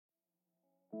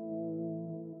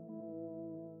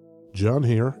John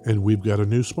here, and we've got a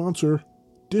new sponsor,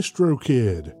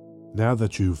 DistroKid. Now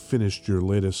that you've finished your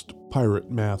latest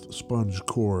Pirate Math Sponge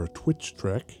Core Twitch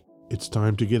trek, it's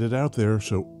time to get it out there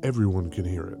so everyone can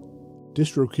hear it.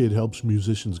 DistroKid helps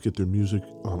musicians get their music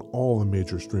on all the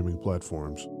major streaming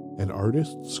platforms, and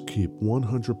artists keep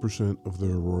 100% of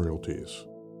their royalties.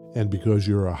 And because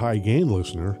you're a High Gain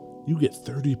listener, you get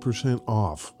 30%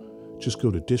 off. Just go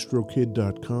to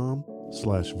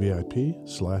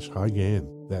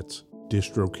distrokid.com/VIP/highgain. That's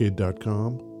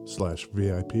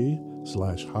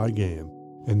distrokid.com/VIP/highgain.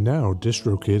 And now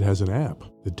DistroKid has an app.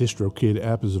 The DistroKid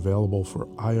app is available for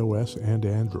iOS and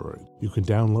Android. You can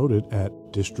download it at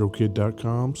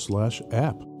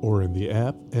distrokid.com/app or in the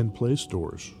App and Play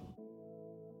stores.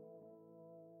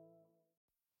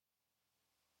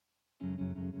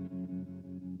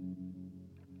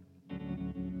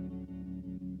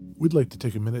 We'd like to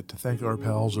take a minute to thank our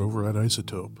pals over at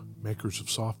Isotope, makers of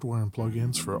software and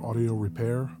plugins for audio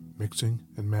repair, mixing,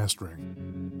 and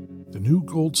mastering. The new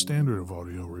gold standard of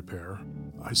audio repair,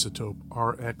 Isotope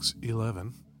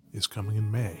RX11, is coming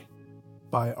in May.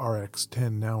 Buy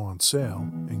RX10 now on sale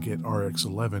and get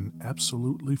RX11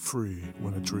 absolutely free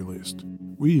when it's released.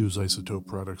 We use Isotope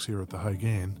products here at the High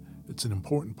Gain. It's an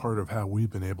important part of how we've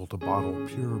been able to bottle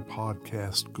pure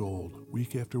podcast gold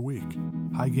week after week.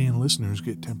 High Gain listeners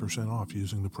get 10% off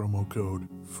using the promo code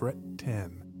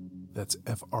FRET10. That's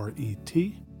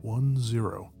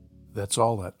FRET10. That's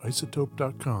all at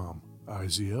isotope.com.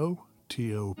 IZOTOPE.com.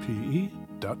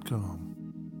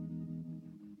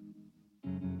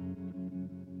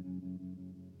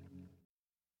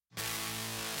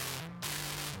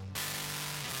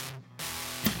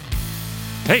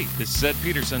 Hey, this is Ed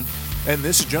Peterson. And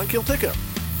this is John Kiltica.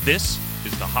 This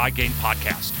is the High Gain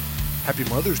Podcast. Happy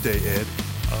Mother's Day, Ed.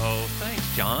 Oh, thanks,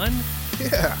 John.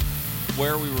 Yeah.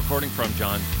 Where are we recording from,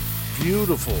 John?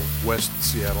 Beautiful West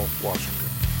Seattle, Washington.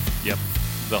 Yep.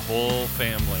 The whole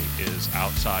family is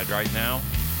outside right now,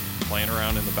 playing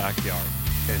around in the backyard.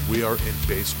 And we are in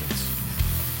basements.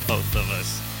 Both of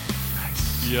us.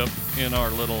 Nice. Yep, in our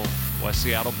little West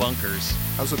Seattle bunkers.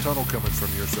 How's the tunnel coming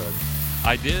from your side?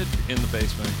 I did, in the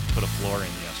basement, put a floor in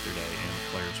yesterday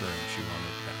in Claire's room. She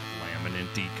wanted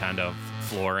that laminate-y kind of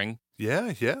flooring.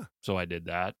 Yeah. So I did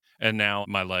that. And now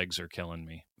my legs are killing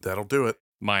me. That'll do it.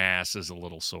 My ass is a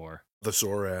little sore. The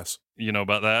sore ass. You know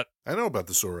about that? I know about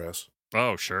the sore ass.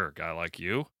 Oh, sure. Guy like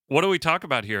you. What do we talk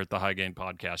about here at the High Gain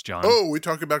Podcast, John? Oh, we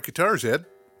talk about guitars, Ed.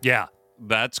 Yeah,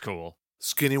 that's cool.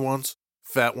 Skinny ones,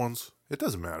 fat ones. It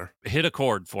doesn't matter. Hit a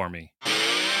chord for me.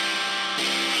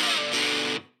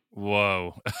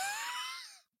 Whoa.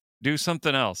 Do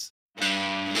something else.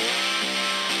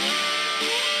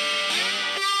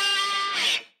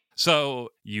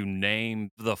 So you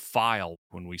name the file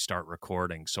when we start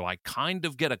recording. So I kind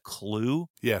of get a clue.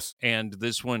 Yes. And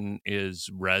this one is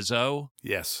Reso.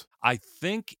 Yes. I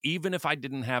think even if I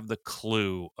didn't have the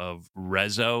clue of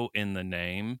Reso in the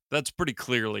name, that's pretty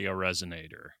clearly a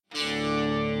resonator.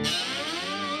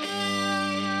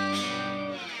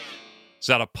 Is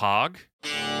that a Pog?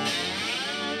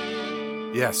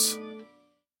 Yes.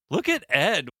 Look at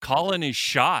Ed calling his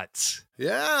shots.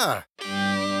 Yeah.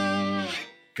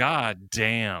 God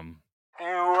damn. You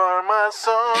are my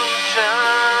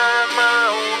sunshine, my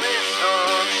only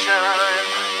sunshine.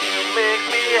 You make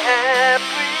me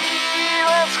happy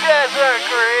when skies are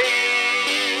gray.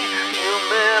 You'll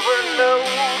never know,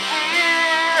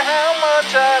 dear, how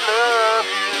much I love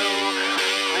you.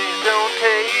 Please don't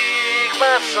take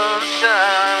my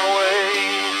sunshine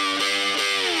away.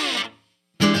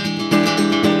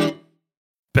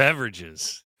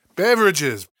 Beverages.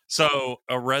 So,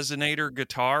 a resonator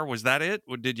guitar, was that it?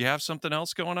 Did you have something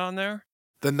else going on there?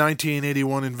 The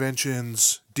 1981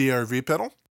 Inventions DRV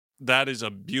pedal? That is a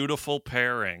beautiful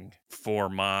pairing for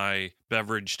my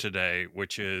beverage today,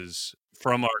 which is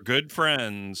from our good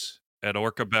friends at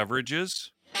Orca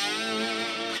Beverages.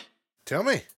 Tell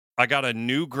me. I got a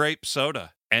new grape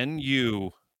soda. NU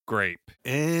grape.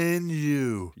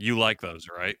 NU. You like those,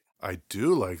 right? I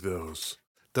do like those.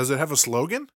 Does it have a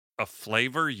slogan? A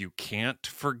flavor you can't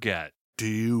forget. Do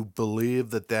you believe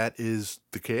that is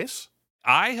the case?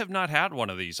 I have not had one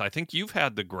of these. I think you've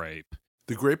had the grape.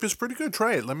 The grape is pretty good.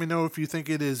 Try it. Let me know if you think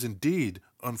it is indeed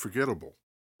unforgettable.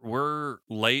 We're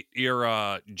late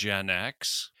era Gen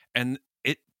X, and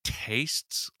it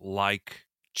tastes like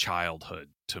childhood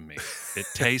to me. It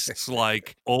tastes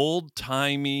like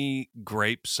old-timey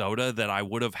grape soda that I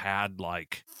would have had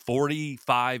like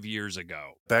 45 years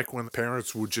ago. Back when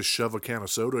parents would just shove a can of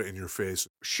soda in your face.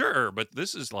 Sure, but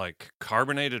this is like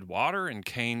carbonated water and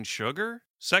cane sugar.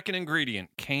 Second ingredient,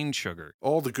 cane sugar.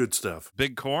 All the good stuff.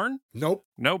 Big corn? Nope.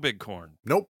 No big corn.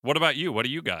 Nope. What about you? What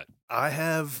do you got? I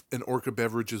have an Orca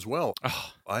beverage as well.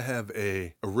 Oh, I have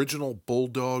a original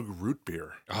Bulldog root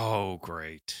beer. oh,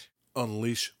 great.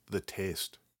 Unleash the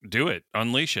taste. Do it.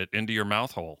 Unleash it into your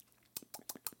mouth hole.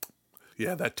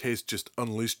 Yeah, that taste just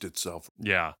unleashed itself.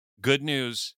 Yeah. Good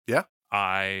news. Yeah?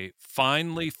 I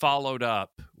finally followed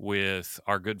up with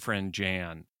our good friend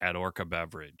Jan at Orca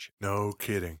Beverage. No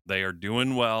kidding. They are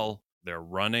doing well. They're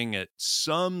running at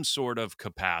some sort of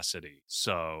capacity.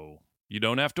 So you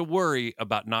don't have to worry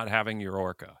about not having your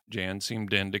Orca. Jan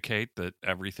seemed to indicate that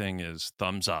everything is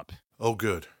thumbs up. Oh,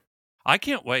 good. I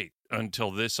can't wait until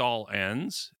this all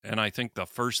ends. And I think the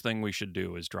first thing we should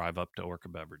do is drive up to Orca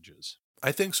Beverages.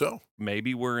 I think so.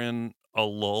 Maybe we're in a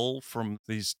lull from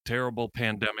these terrible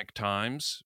pandemic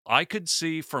times. I could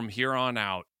see from here on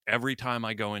out, every time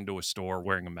I go into a store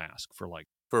wearing a mask for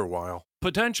For a while.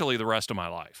 potentially the rest of my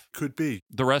life. Could be.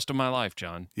 The rest of my life,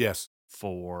 John. Yes.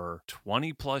 For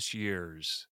 20 plus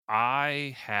years,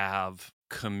 I have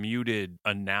commuted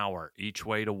an hour each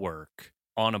way to work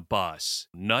on a bus,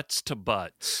 nuts to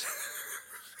butts.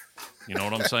 You know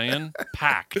what I'm saying?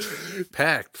 Packed.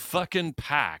 Packed. Fucking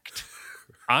packed.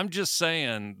 I'm just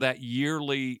saying that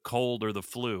yearly cold or the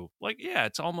flu,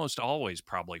 it's almost always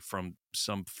probably from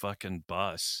some fucking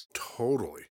bus.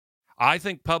 Totally. I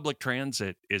think public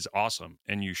transit is awesome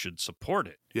and you should support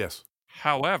it. Yes.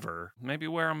 However, maybe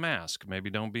wear a mask. Maybe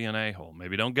don't be an a-hole.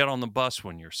 Maybe don't get on the bus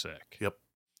when you're sick. Yep.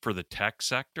 For the tech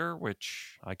sector,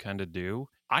 which I kind of do,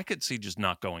 I could see just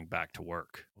not going back to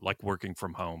work, like working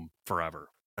from home forever.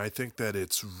 I think that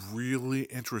it's really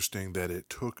interesting that it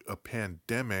took a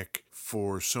pandemic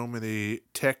for so many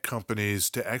tech companies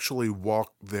to actually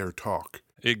walk their talk.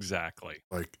 Exactly.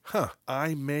 Like,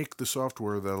 I make the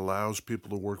software that allows people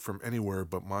to work from anywhere,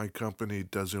 but my company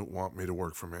doesn't want me to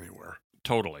work from anywhere.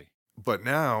 Totally. But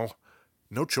now,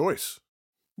 no choice.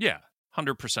 Yeah,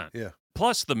 100%. Yeah.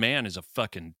 Plus, the man is a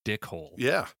fucking dickhole.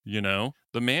 Yeah. You know?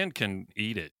 The man can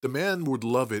eat it. The man would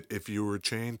love it if you were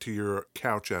chained to your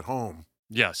couch at home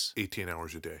Yes. 18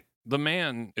 hours a day. The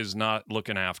man is not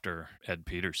looking after Ed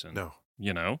Peterson. No.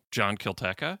 You know? John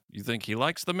Kilteca? You think he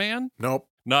likes the man? Nope.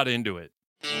 Not into it.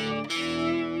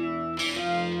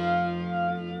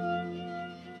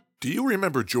 Do you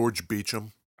remember George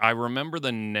Beecham? I remember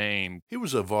the name. He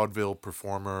was a vaudeville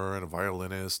performer and a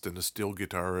violinist and a steel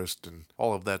guitarist and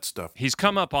all of that stuff. He's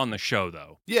come up on the show,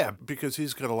 though. Yeah, because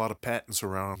he's got a lot of patents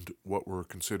around what were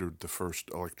considered the first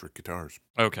electric guitars.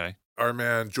 Okay. Our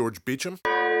man George Beecham,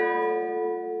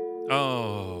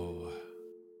 Oh.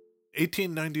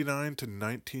 1899 to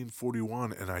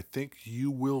 1941, and I think you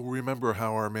will remember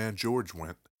how our man George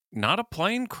went. Not a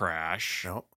plane crash.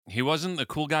 No, He wasn't the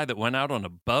cool guy that went out on a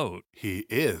boat. he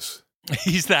is.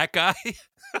 He's that guy?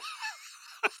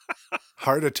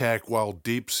 Heart attack while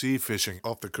deep sea fishing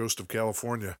off the coast of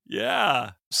California.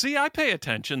 Yeah. See, I pay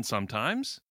attention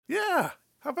sometimes. Yeah,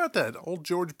 how about that, old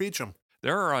George Beecham?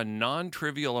 There are a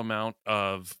non-trivial amount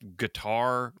of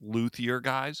guitar luthier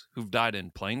guys who've died in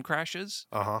plane crashes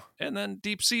Uh-huh. and then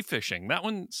deep sea fishing. That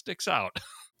one sticks out.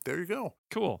 There you go.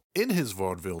 Cool. In his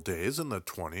vaudeville days in the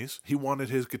 20s, he wanted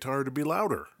his guitar to be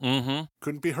louder. Mm-hmm.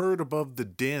 Couldn't be heard above the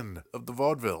din of the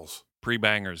vaudevilles.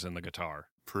 Pre-bangers in the guitar.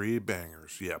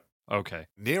 Pre-bangers, yep. Okay.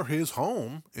 Near his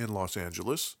home in Los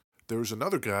Angeles, there's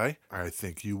another guy. I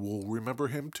think you will remember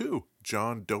him too.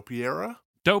 John Dopiera.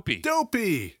 Dopey.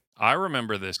 Dopey! I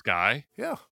remember this guy.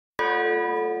 Yeah.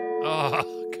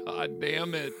 Oh, God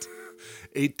damn it.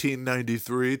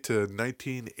 1893 to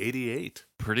 1988.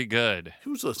 Pretty good. He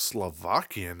was a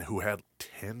Slovakian who had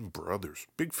 10 brothers.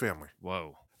 Big family.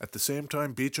 Whoa. At the same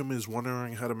time, Beecham is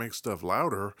wondering how to make stuff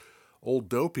louder. Old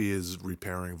Dopey is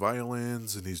repairing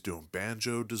violins, and he's doing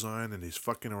banjo design, and he's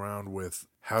fucking around with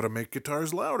how to make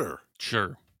guitars louder.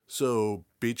 Sure. So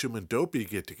Beecham and Dopey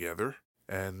get together,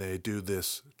 and they do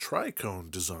this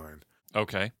tricone design.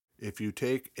 Okay. If you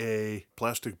take a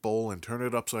plastic bowl and turn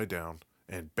it upside down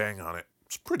and bang on it,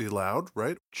 it's pretty loud,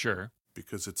 right? Sure.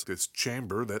 Because it's this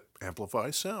chamber that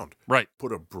amplifies sound. Right.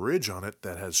 Put a bridge on it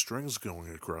that has strings going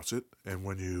across it, and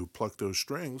when you pluck those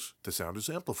strings, the sound is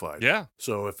amplified. Yeah.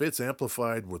 So if it's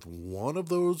amplified with one of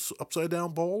those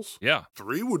upside-down bowls, Yeah.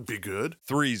 3 would be good.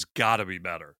 3's gotta be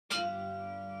better.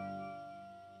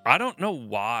 I don't know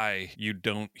why you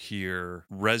don't hear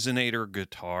resonator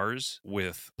guitars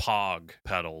with Pog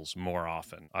pedals more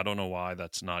often. I don't know why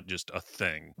that's not just a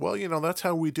thing. Well, that's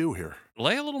how we do here.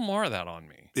 Lay a little more of that on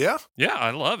me. Yeah? Yeah,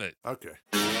 I love it. Okay.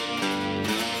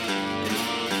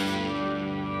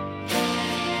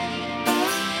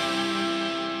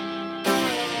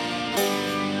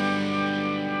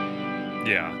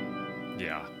 Yeah.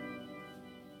 Yeah.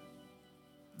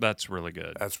 That's really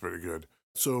good. That's pretty good.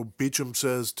 So Beecham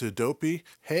says to Dopey,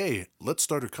 hey, let's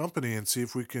start a company and see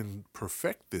if we can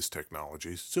perfect this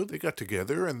technology. So they got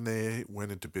together and they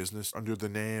went into business under the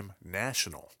name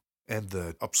National. And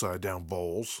the upside-down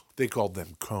bowls, they called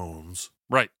them cones.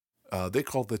 Right. They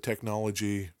called the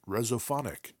technology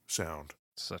Resophonic sound.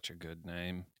 Such a good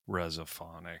name.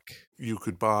 Resophonic. You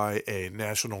could buy a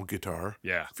National guitar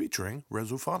Yeah. featuring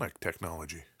Resophonic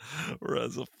technology.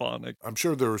 Resophonic. I'm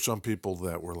sure there were some people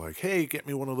that were like, hey, get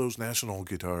me one of those National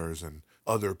guitars, and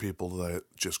other people that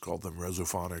just called them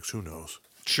Resophonics, who knows.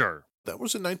 Sure. That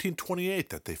was in 1928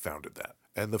 that they founded that.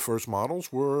 And the first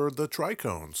models were the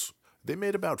tricones. They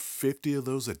made about 50 of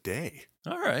those a day.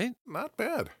 All right. Not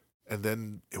bad. And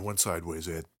then it went sideways,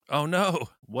 Ed. Oh, no.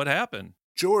 What happened?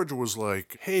 George was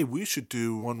like, hey, we should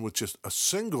do one with just a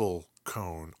single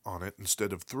cone on it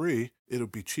instead of 3. It'll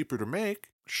be cheaper to make.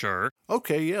 Sure.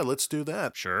 Okay, yeah, let's do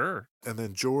that. Sure. And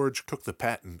then George took the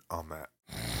patent on that.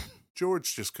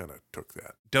 George just kind of took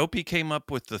that. Dopey came up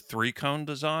with the 3-cone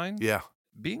design? Yeah.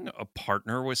 Being a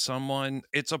partner with someone,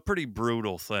 it's a pretty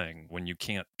brutal thing when you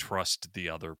can't trust the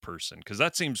other person, because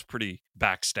that seems pretty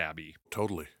backstabby.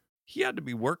 Totally. He had to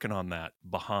be working on that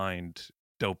behind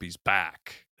Dopey's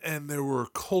back. And there were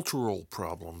cultural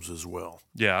problems as well.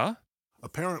 Yeah?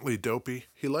 Apparently, Dopey,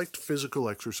 he liked physical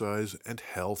exercise and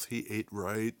health. He ate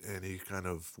right, and he kind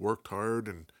of worked hard,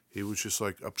 and he was just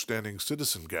like upstanding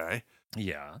citizen guy.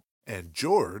 Yeah. And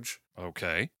George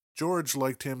Okay.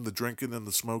 liked him, the drinking and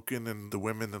the smoking and the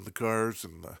women and the cars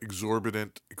and the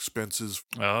exorbitant expenses.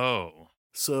 Oh.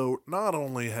 So not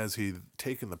only has he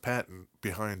taken the patent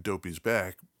behind Dopey's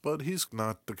back, but he's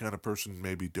not the kind of person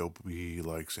maybe Dopey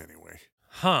likes anyway.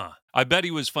 Huh. I bet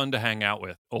he was fun to hang out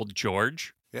with. Old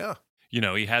George. Yeah. You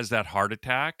know, he has that heart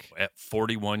attack at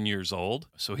 41 years old.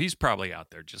 So he's probably out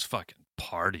there just fucking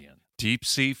partying. Deep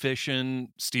sea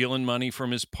fishing, stealing money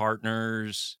from his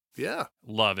partners. Yeah.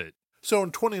 Love it. So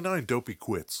in 29, Dopey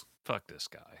quits. Fuck this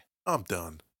guy. I'm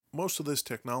done. Most of this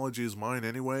technology is mine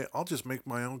anyway. I'll just make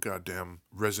my own goddamn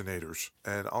resonators,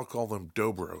 and I'll call them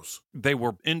Dobros. They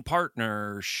were in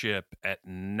partnership at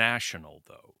National,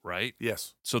 though, right?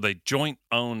 Yes. So they joint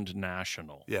owned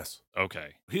National. Yes.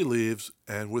 Okay. He leaves,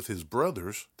 and with his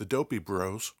brothers, the Dopey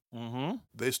Bros, Mm-hmm.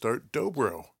 they start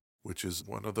Dobro, which is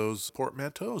one of those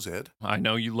portmanteaus, Ed. I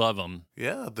know you love them.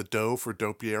 Yeah, the dough for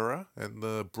Dopiera and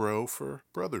the bro for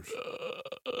brothers.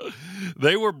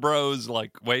 They were bros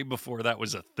like way before that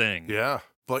was a thing. Yeah,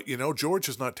 but you know, George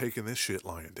is not taking this shit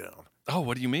lying down. Oh,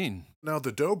 what do you mean? Now,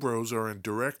 the Dobros are in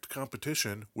direct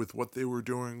competition with what they were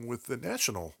doing with the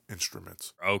National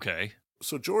instruments. Okay.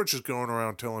 So George is going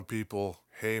around telling people,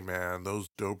 hey man, those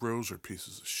Dobros are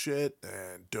pieces of shit,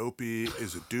 and Dopey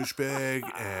is a douchebag,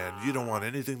 and you don't want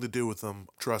anything to do with them.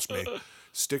 Trust me.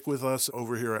 Stick with us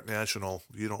over here at National.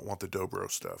 You don't want the Dobro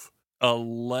stuff.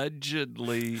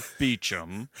 Allegedly,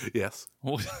 Beecham Yes.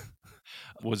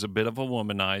 was a bit of a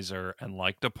womanizer and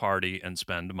liked to party and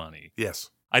spend money.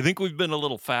 Yes. I think we've been a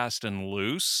little fast and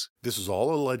loose. This is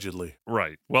all allegedly.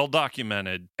 Right. Well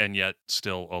documented, and yet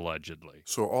still allegedly.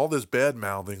 So all this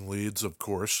bad-mouthing leads, of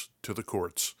course, to the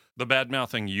courts. The bad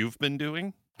mouthing you've been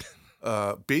doing?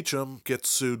 Beecham gets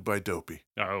sued by Dopey.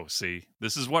 Oh, see,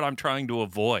 this is what I'm trying to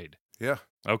avoid. Yeah.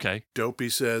 Okay. Dopey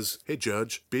says, hey,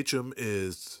 Judge, Beecham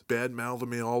is bad-mouthing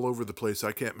me all over the place.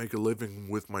 I can't make a living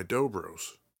with my Dobros.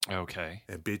 Okay.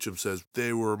 And Beecham says,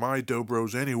 they were my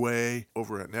Dobros anyway,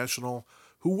 over at National.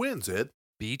 Who wins, Ed?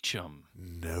 Beecham.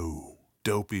 No.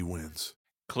 Dopey wins.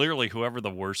 Clearly, whoever the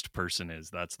worst person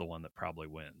is, that's the one that probably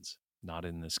wins. Not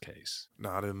in this case.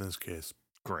 Not in this case.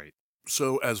 Great.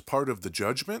 So as part of the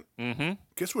judgment, Mm-hmm.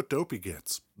 guess what Dopey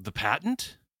gets? The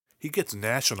patent? He gets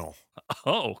National.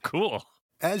 Oh, cool.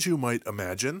 As you might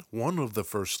imagine, one of the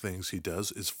first things he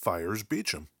does is fires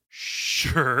Beecham.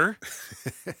 Sure.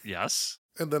 Yes.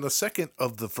 And then a second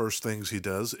of the first things he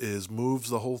does is moves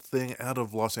the whole thing out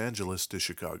of Los Angeles to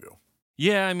Chicago.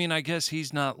 Yeah, I mean, I guess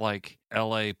he's not like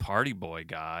L.A. party boy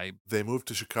guy. They move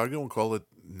to Chicago and call it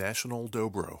National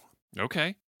Dobro.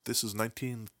 Okay. This is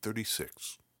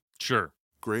 1936. Sure.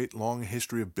 Great long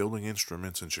history of building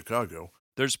instruments in Chicago.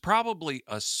 There's probably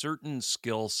a certain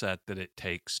skill set that it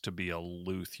takes to be a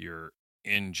luthier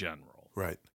in general.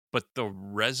 Right. But the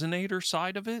resonator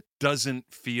side of it doesn't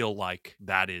feel like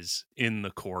that is in the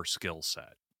core skill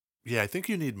set. Yeah, I think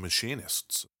you need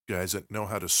machinists, guys that know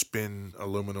how to spin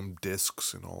aluminum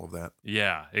discs and all of that.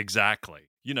 Yeah, exactly.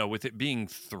 You know, with it being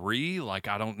 3, like,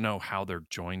 I don't know how they're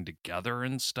joined together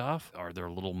and stuff. Are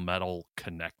there little metal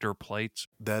connector plates?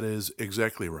 That is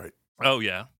exactly right. Oh,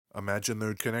 yeah. Imagine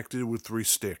they're connected with 3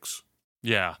 sticks.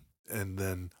 Yeah. And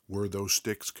then where those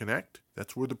sticks connect,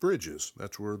 that's where the bridge is.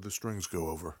 That's where the strings go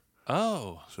over.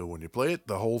 Oh. So when you play it,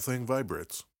 the whole thing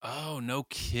vibrates. Oh, no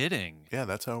kidding. Yeah,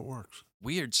 that's how it works.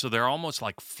 Weird. So they're almost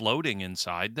like floating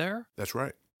inside there? That's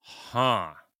right.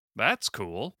 Huh. That's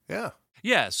cool. Yeah.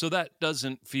 Yeah, so that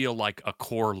doesn't feel like a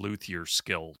core luthier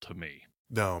skill to me.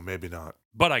 No, maybe not.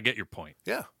 But I get your point.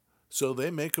 Yeah. So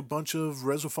they make a bunch of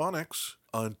Resophonics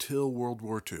until World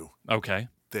War II. Okay.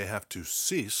 They have to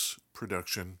cease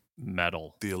production.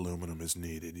 Metal. The aluminum is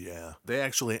needed, yeah. They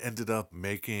actually ended up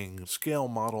making scale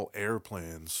model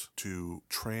airplanes to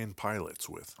train pilots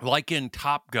with. Like in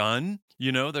Top Gun,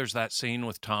 you know, there's that scene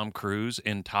with Tom Cruise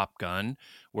in Top Gun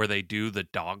where they do the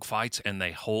dogfights and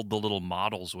they hold the little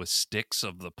models with sticks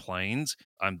of the planes.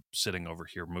 I'm sitting over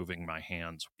here moving my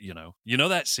hands, you know. You know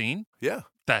that scene? Yeah.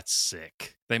 That's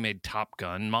sick. They made Top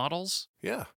Gun models?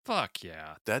 Yeah. Fuck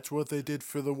yeah. That's what they did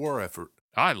for the war effort.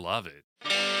 I love it.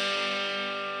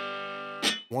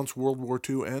 Once World War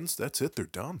II ends, that's it. They're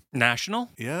done. National?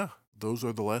 Yeah. Those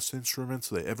are the last instruments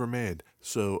they ever made.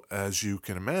 So, as you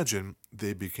can imagine,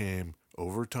 they became,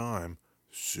 over time,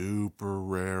 super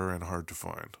rare and hard to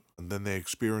find. And then they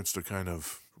experienced a kind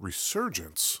of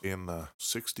resurgence in the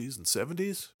 60s and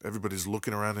 70s. Everybody's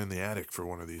looking around in the attic for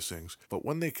one of these things. But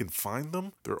when they can find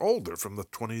them, they're old. They're from the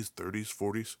 20s, 30s,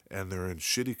 40s, and they're in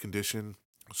shitty condition.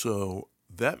 So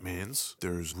that means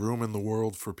there's room in the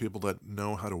world for people that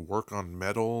know how to work on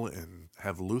metal and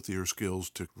have luthier skills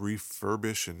to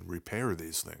refurbish and repair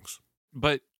these things.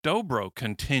 But Dobro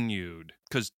continued,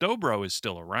 because Dobro is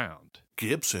still around.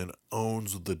 Gibson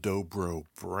owns the Dobro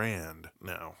brand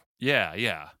now. Yeah,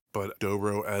 yeah. But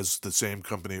Dobro, as the same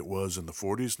company it was in the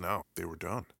 40s, no, they were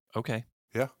done. Okay.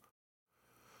 Yeah.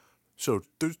 So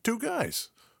there's two guys.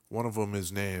 One of them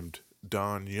is named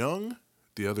Don Young.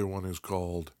 The other one is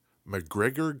called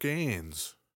McGregor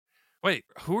Gaines. Wait,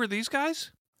 who are these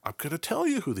guys? I'm going to tell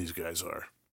you who these guys are.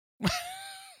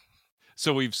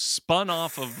 So we've spun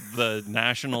off of the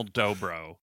National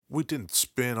Dobro. We didn't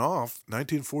spin off.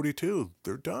 1942.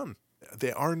 They're done.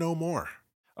 They are no more.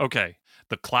 Okay.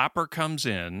 The clapper comes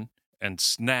in and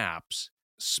snaps,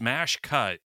 smash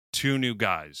cut, two new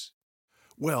guys.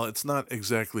 Well, it's not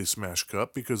exactly smash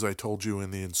cut because I told you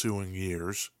in the ensuing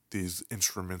years, these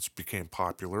instruments became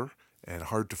popular and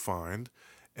hard to find,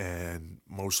 and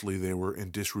mostly they were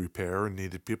in disrepair and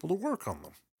needed people to work on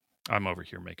them. I'm over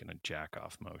here making a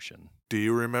jack-off motion. Do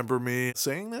you remember me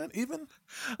saying that even?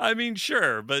 I mean,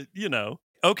 sure, but you know.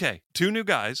 Okay, two new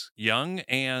guys, Young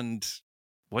and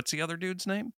what's the other dude's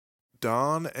name?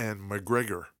 Don and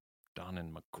McGregor. Don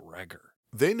and McGregor.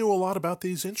 They knew a lot about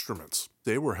these instruments.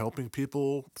 They were helping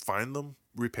people find them,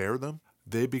 repair them.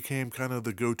 They became kind of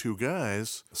the go-to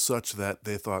guys such that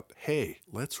they thought, hey,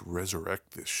 let's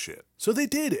resurrect this shit. So they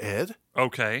did, Ed.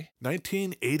 Okay.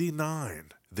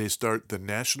 1989, they start the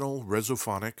National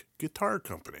Resophonic Guitar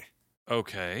Company.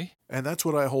 Okay. And that's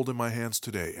what I hold in my hands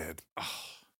today, Ed. Oh,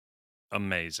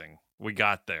 amazing. We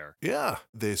got there. Yeah,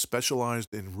 they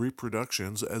specialized in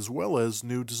reproductions as well as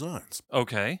new designs.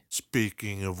 Okay.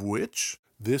 Speaking of which,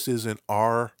 this is an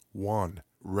R1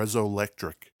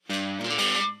 Resolectric.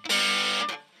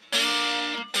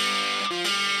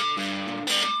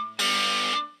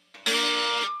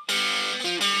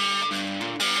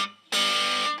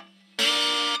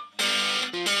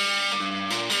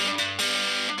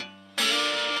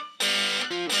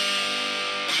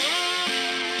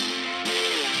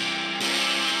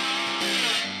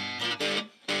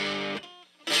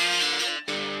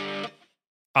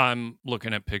 I'm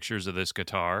looking at pictures of this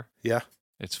guitar. Yeah.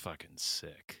 It's fucking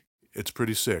sick. It's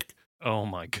pretty sick. Oh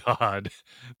my God.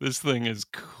 This thing is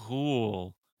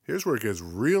cool. Here's where it gets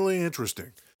really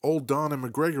interesting. Old Don and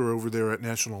McGregor over there at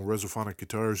National Resophonic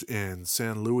Guitars in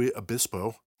San Luis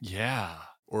Obispo, Yeah.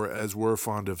 or as we're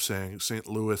fond of saying, St.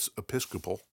 Louis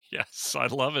Episcopal. Yes, I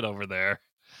love it over there.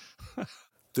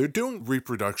 They're doing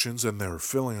reproductions and they're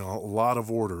filling a lot of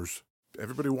orders.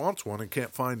 Everybody wants one and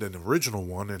can't find an original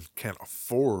one and can't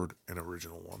afford an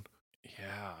original one.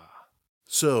 Yeah.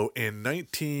 So in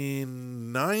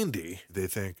 1990, they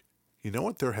think, you know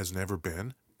what? There has never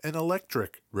been an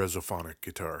electric resophonic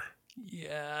guitar.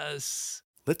 Yes.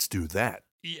 Let's do that.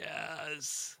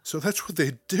 Yes. So that's what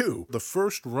they do. The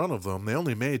first run of them, they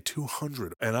only made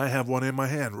 200, and I have one in my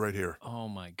hand right here. Oh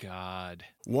my God.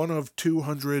 One of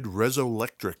 200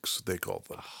 Resolectrics, they call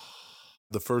them.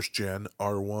 The first gen,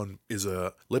 R1, is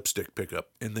a lipstick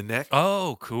pickup in the neck.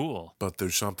 Oh, cool. But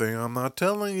there's something I'm not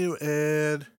telling you,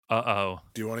 Ed. Uh-oh.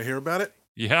 Do you want to hear about it?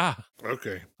 Yeah.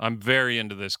 Okay. I'm very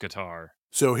into this guitar.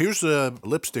 So here's a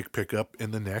lipstick pickup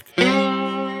in the neck.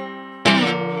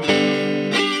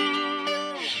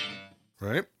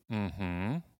 Right?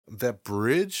 Mm-hmm. That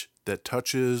bridge that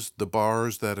touches the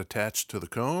bars that attach to the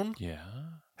cone Yeah.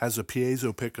 Has a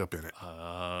piezo pickup in it.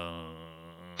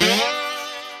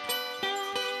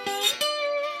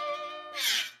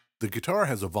 The guitar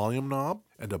has a volume knob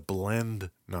and a blend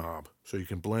knob, so you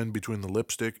can blend between the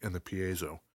lipstick and the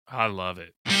piezo. I love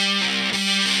it.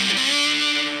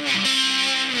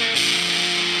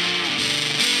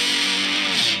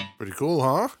 Pretty cool,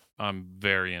 huh? I'm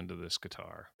very into this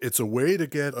guitar. It's a way to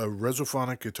get a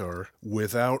resophonic guitar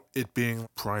without it being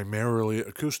primarily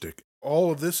acoustic.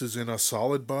 All of this is in a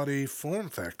solid body form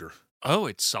factor. Oh,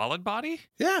 it's solid body?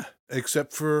 Yeah,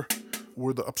 except for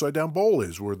where the upside down bowl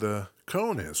is, where the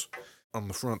cone is. On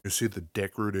the front, you see the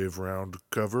decorative round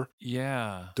cover.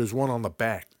 Yeah. There's one on the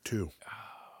back, too.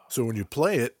 So when you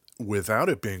play it without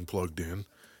it being plugged in,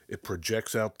 it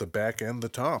projects out the back and the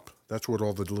top. That's what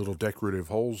all the little decorative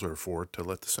holes are for, to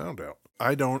let the sound out.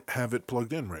 I don't have it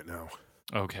plugged in right now.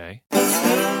 Okay.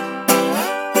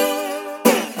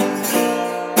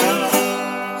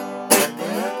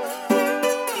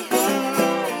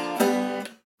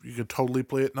 You can totally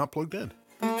play it not plugged in.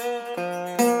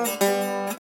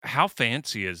 How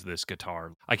fancy is this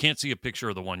guitar? I can't see a picture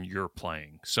of the one you're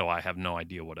playing, so I have no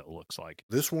idea what it looks like.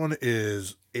 This one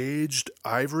is aged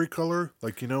ivory color,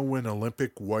 like you know when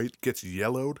Olympic white gets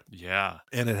yellowed? Yeah.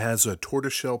 And it has a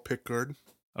tortoiseshell pickguard,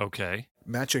 Okay.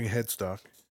 matching headstock.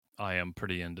 I am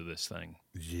pretty into this thing.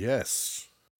 Yes.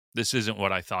 This isn't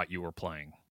what I thought you were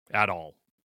playing at all.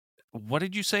 What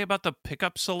did you say about the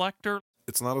pickup selector?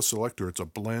 It's not a selector, it's a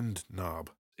blend knob.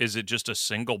 Is it just a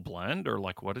single blend, or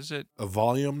like what is it? A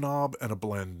volume knob and a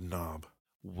blend knob.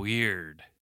 Weird.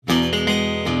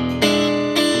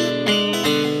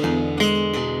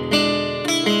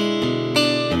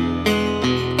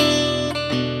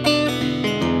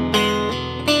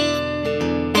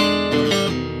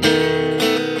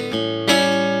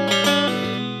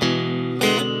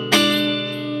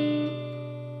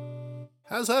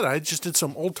 How's that? I just did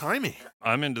some old-timey.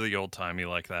 I'm into the old-timey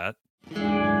like that.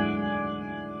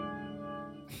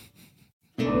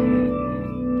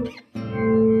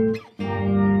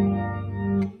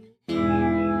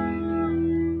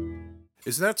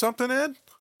 Isn't that something, Ed?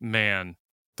 Man.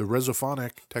 The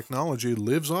resophonic technology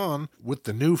lives on with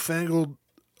the newfangled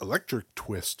electric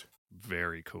twist.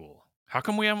 Very cool. How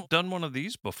come we haven't done one of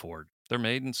these before? They're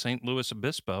made in St. Louis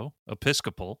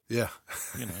Episcopal. Yeah.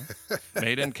 You know,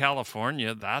 made in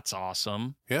California. That's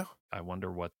awesome. Yeah. I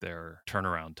wonder what their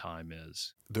turnaround time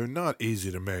is. They're not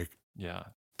easy to make. Yeah.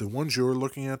 The ones you're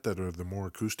looking at that are the more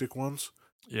acoustic ones,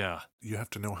 Yeah. you have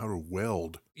to know how to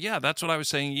weld. Yeah, that's what I was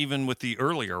saying. Even with the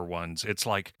earlier ones, it's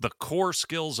like the core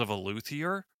skills of a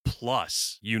luthier,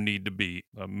 plus you need to be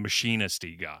a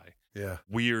machinist-y guy. Yeah.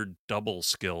 Weird double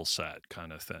skill set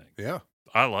kind of thing. Yeah.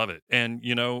 I love it. And,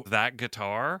 you know, that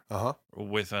guitar Uh-huh.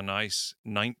 with a nice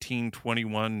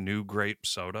 1921 New Grape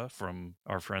Soda from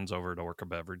our friends over at Orca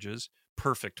Beverages,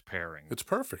 perfect pairing. It's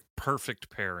perfect. Perfect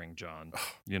pairing, John.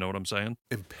 You know what I'm saying?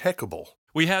 Impeccable.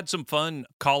 We had some fun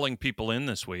calling people in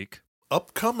this week.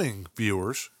 Upcoming,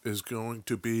 viewers, is going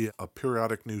to be a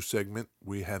periodic news segment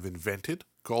we have invented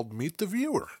called Meet the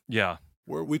Viewer, Yeah,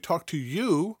 where we talk to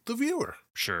you, the viewer.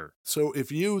 sure. So if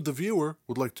you, the viewer,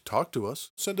 would like to talk to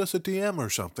us, send us a DM or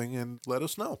something and let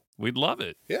us know. We'd love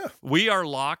it. Yeah. We are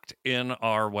locked in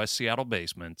our West Seattle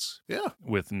basements Yeah.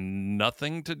 with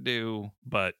nothing to do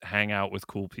but hang out with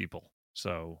cool people.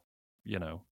 So, you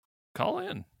know, call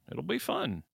in. It'll be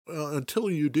fun. Well, until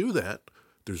you do that,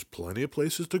 there's plenty of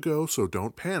places to go, so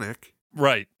don't panic.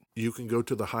 Right. You can go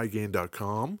to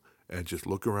thehighgain.com and just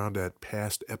look around at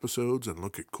past episodes and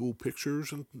look at cool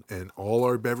pictures and all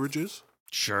our beverages.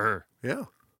 Sure. Yeah.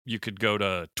 You could go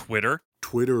to Twitter.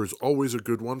 Twitter is always a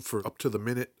good one for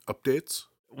up-to-the-minute updates.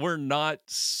 We're not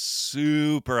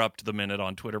super up to the minute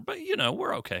on Twitter, but, you know,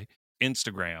 we're okay.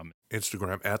 Instagram,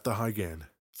 Instagram at The High Gain.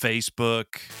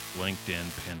 Facebook, LinkedIn,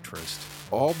 Pinterest.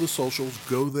 All the socials,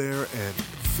 go there and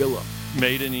fill up.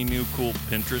 Made any new cool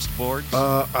Pinterest boards?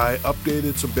 I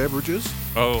updated some beverages.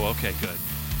 Oh, okay, good.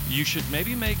 You should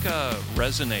maybe make a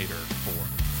resonator for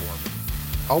me.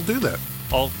 I'll do that.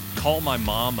 I'll call my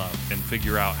mom up and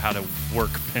figure out how to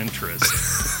work Pinterest.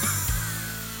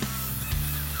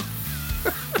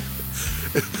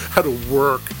 How to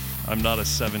work. I'm not a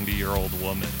 70-year-old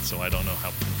woman, so I don't know how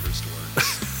Pinterest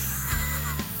works.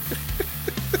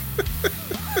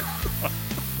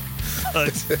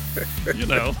 But, you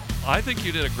know, I think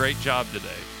you did a great job today.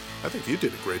 I think you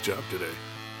did a great job today.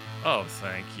 Oh,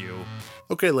 thank you.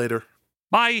 Okay, later.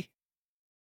 Bye.